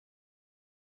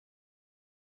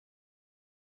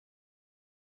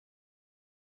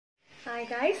Hi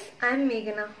guys, I'm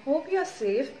Meghana. Hope you're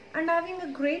safe and having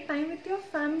a great time with your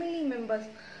family members.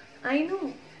 I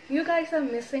know you guys are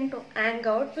missing to hang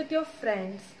out with your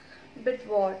friends. But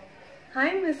what?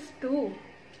 I miss too.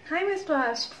 I miss to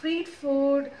have street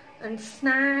food and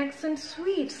snacks and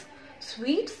sweets.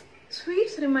 Sweets?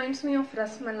 Sweets reminds me of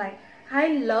rasmalai. I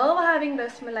love having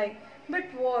rasmalai. But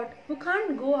what? You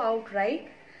can't go out, right?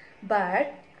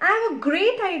 But I have a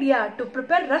great idea to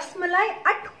prepare rasmalai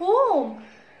at home.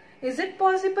 Is it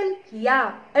possible?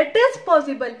 Yeah, it is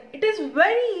possible. It is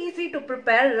very easy to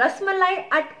prepare rasmalai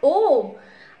at home.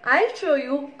 I'll show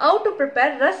you how to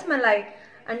prepare rasmalai.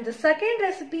 And the second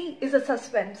recipe is a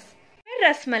suspense. For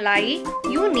rasmalai,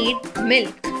 you need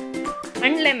milk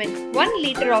and lemon. 1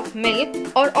 liter of milk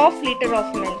or half liter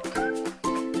of milk.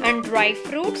 And dry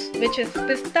fruits, which is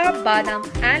pista, badam,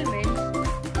 almonds,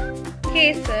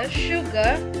 kesar,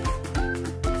 sugar,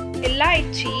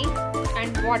 elaichi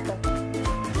and water.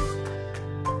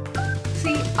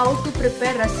 See how to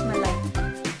prepare rasmalai.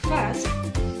 First,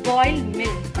 boil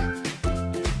milk.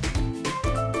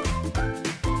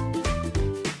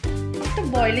 After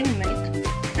boiling milk,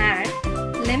 add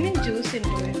lemon juice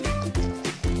into it.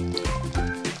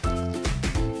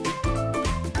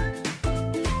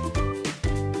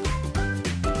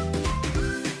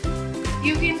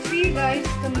 You can see guys,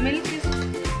 the milk is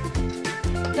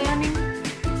turning.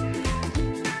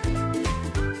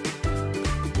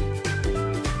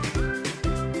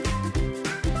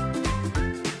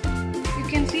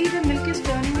 You can see the milk is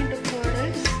turning into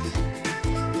curdles.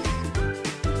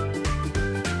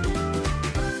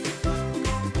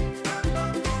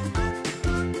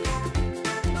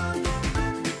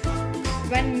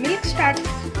 When milk starts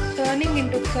turning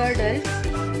into curdles,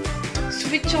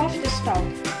 switch off the stove.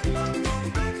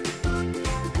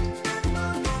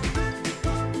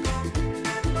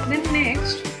 Then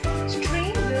next,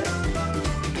 strain this.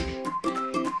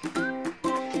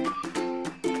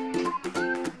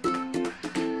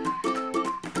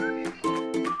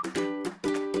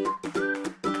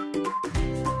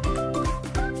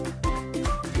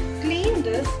 Clean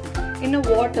this in a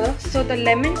water so the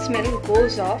lemon smell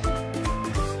goes off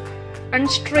and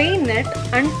strain it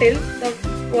until the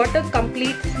water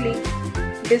completely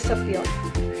disappears.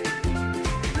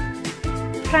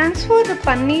 Transfer the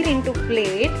paneer into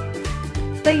plate.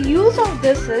 The use of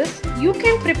this is you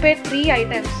can prepare 3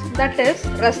 items, that is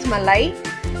rasmalai,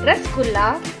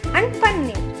 rasgulla and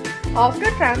paneer.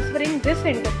 After transferring this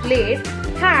into plate,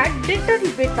 add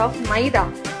little bit of maida.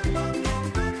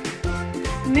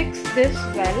 Mix this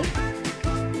well.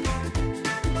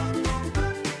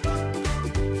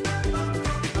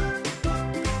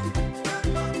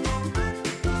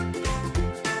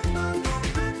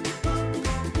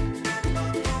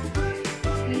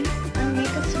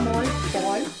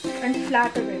 Ball and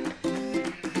flatten it.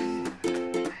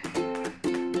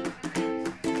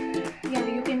 Yeah,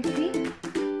 you can see.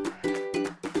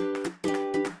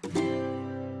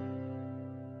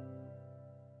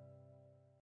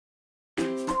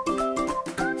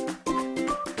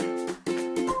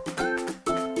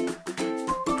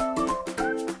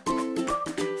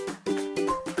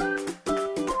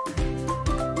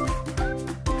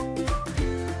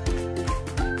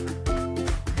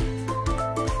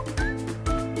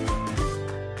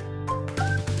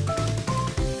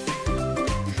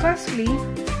 Firstly,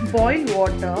 boil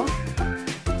water.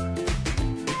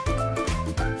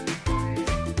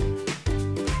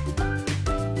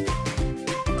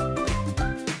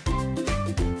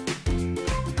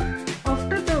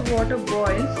 After the water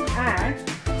boils, add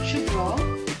sugar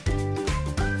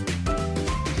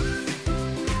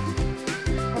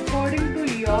according to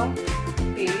your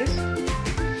taste.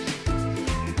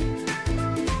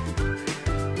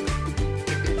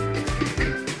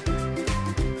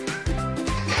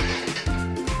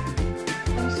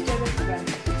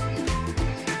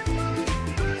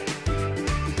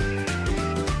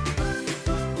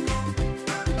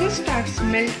 This starts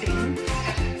melting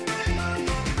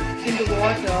in the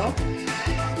water.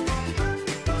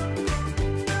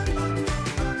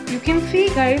 You can see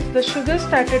guys, the sugar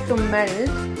started to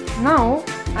melt. Now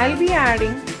I'll be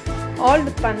adding all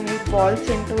the paneer balls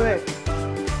into it.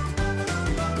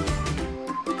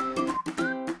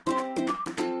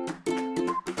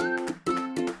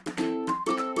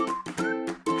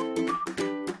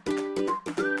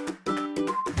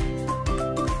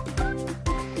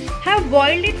 Have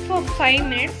boiled it for 5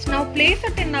 minutes. Now place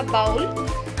it in a bowl.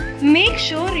 Make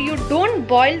sure you don't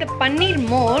boil the paneer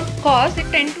more cause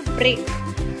it tends to break.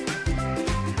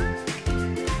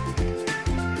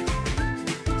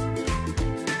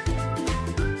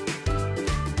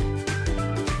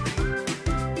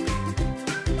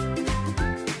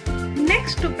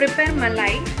 Next, to prepare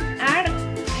malai, add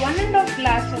 1½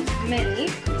 glass of milk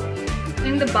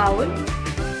in the bowl.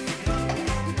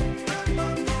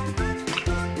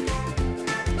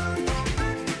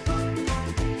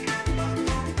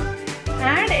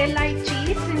 Add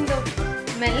elaichis in the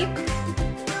milk.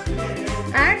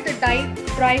 Add the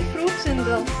dry fruits in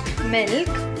the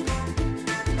milk.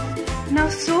 Now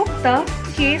soak the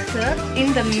kesar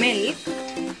in the milk.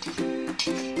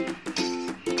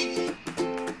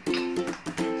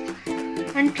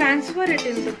 And transfer it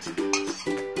in the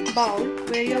bowl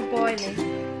where you are boiling.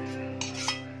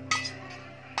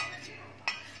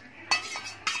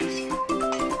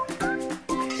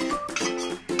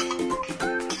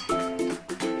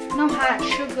 Now add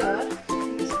sugar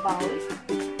in this bowl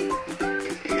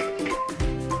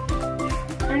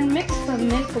and mix the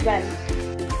milk well.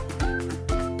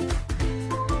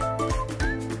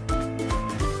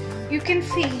 You can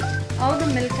see how the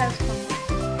milk has come out.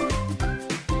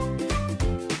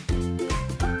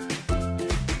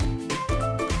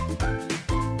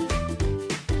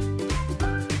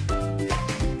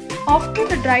 After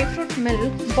the dry fruit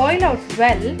milk boil out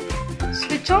well,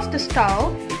 switch off the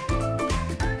stove.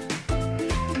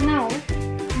 Now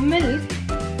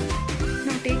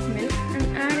take milk and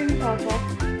add in top of.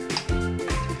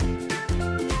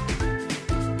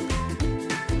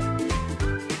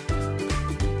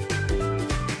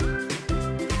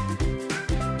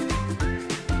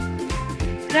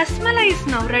 Rasmalai is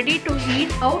now ready to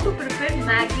heat. How to prepare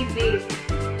Maggi Bhel?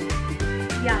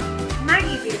 Yeah,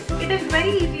 Maggi Bhel. It is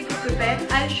very easy to prepare.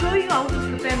 I'll show you how to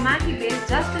prepare Maggi Bhel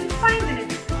just in 5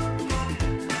 minutes.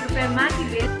 To prepare Maggi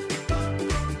Bhel,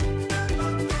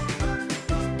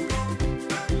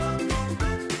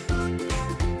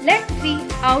 let's see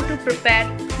how to prepare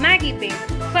Maggi Bhel.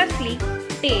 Firstly,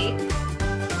 take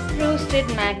roasted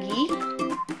Maggi,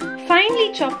 finely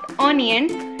chopped onion,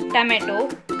 tomato,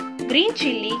 green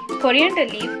chilli, coriander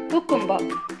leaf, cucumber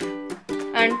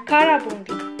and kara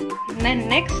bundi. Then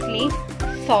nextly,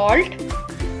 salt,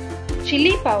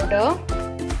 chili powder,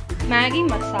 Maggi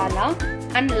masala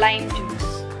and lime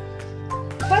juice.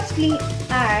 Firstly,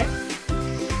 add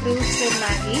roasted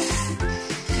Maggi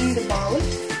in the bowl.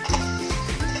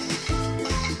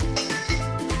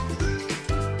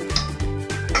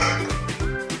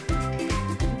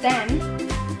 Then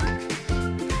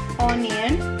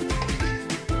onion,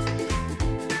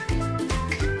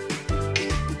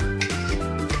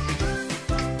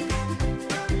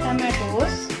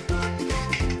 tomatoes,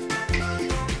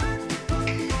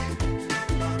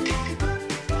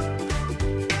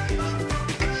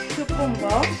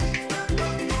 cucumber,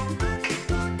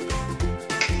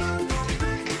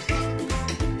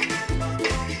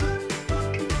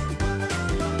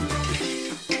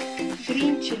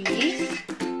 green chilli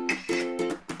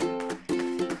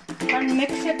and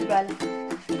mix it well.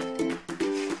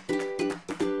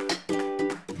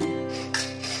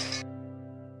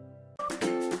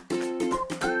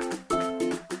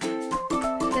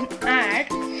 Then add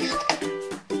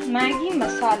Maggi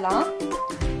masala,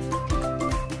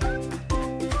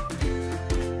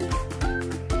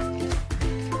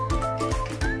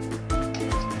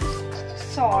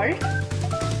 salt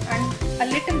and a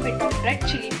little bit of red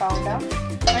chili powder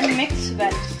and mix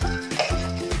well.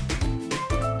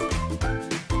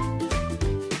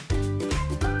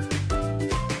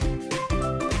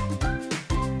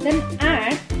 Then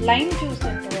add lime juice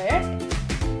into it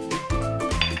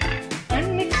and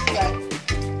mix well.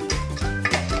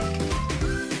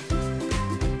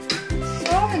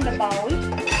 Serve in the bowl.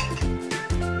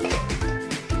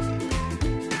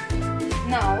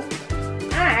 Now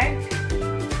add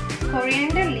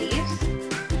coriander leaves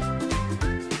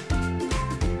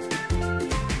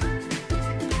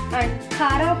and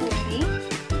kara bundi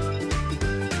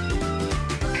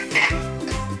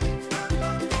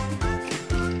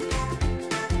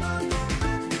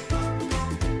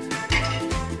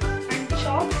and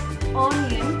chopped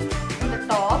onion on the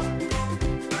top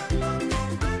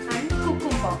and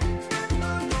cucumber.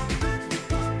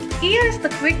 Here is the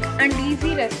quick and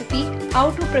easy recipe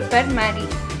how to prepare Maggi.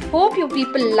 Hope you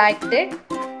people liked it.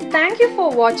 Thank you for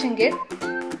watching it.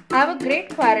 Have a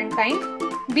great quarantine.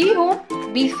 Be home,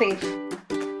 be safe.